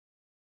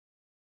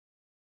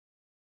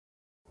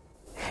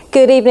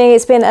Good evening.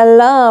 It's been a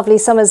lovely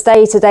summer's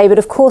day today, but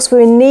of course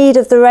we're in need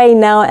of the rain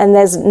now, and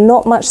there's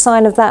not much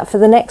sign of that for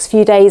the next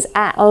few days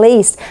at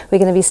least. We're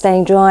going to be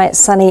staying dry,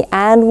 sunny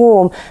and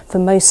warm for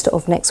most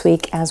of next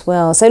week as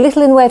well. So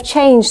little in the way of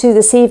change through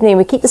this evening.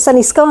 We keep the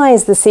sunny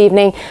skies this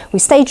evening. We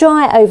stay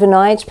dry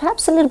overnight,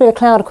 perhaps a little bit of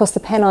cloud across the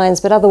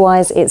Pennines, but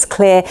otherwise it's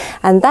clear,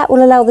 and that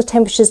will allow the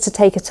temperatures to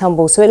take a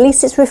tumble. So at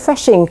least it's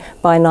refreshing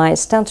by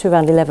night, down to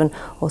around 11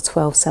 or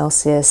 12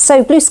 Celsius.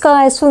 So blue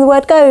skies from the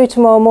word go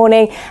tomorrow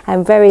morning,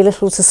 and very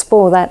little to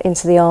spoil that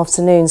into the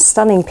afternoon.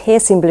 Stunning,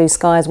 piercing blue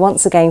skies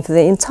once again for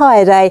the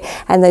entire day,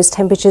 and those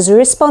temperatures are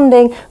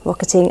responding,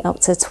 rocketing up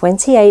to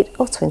 28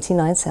 or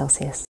 29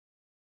 Celsius.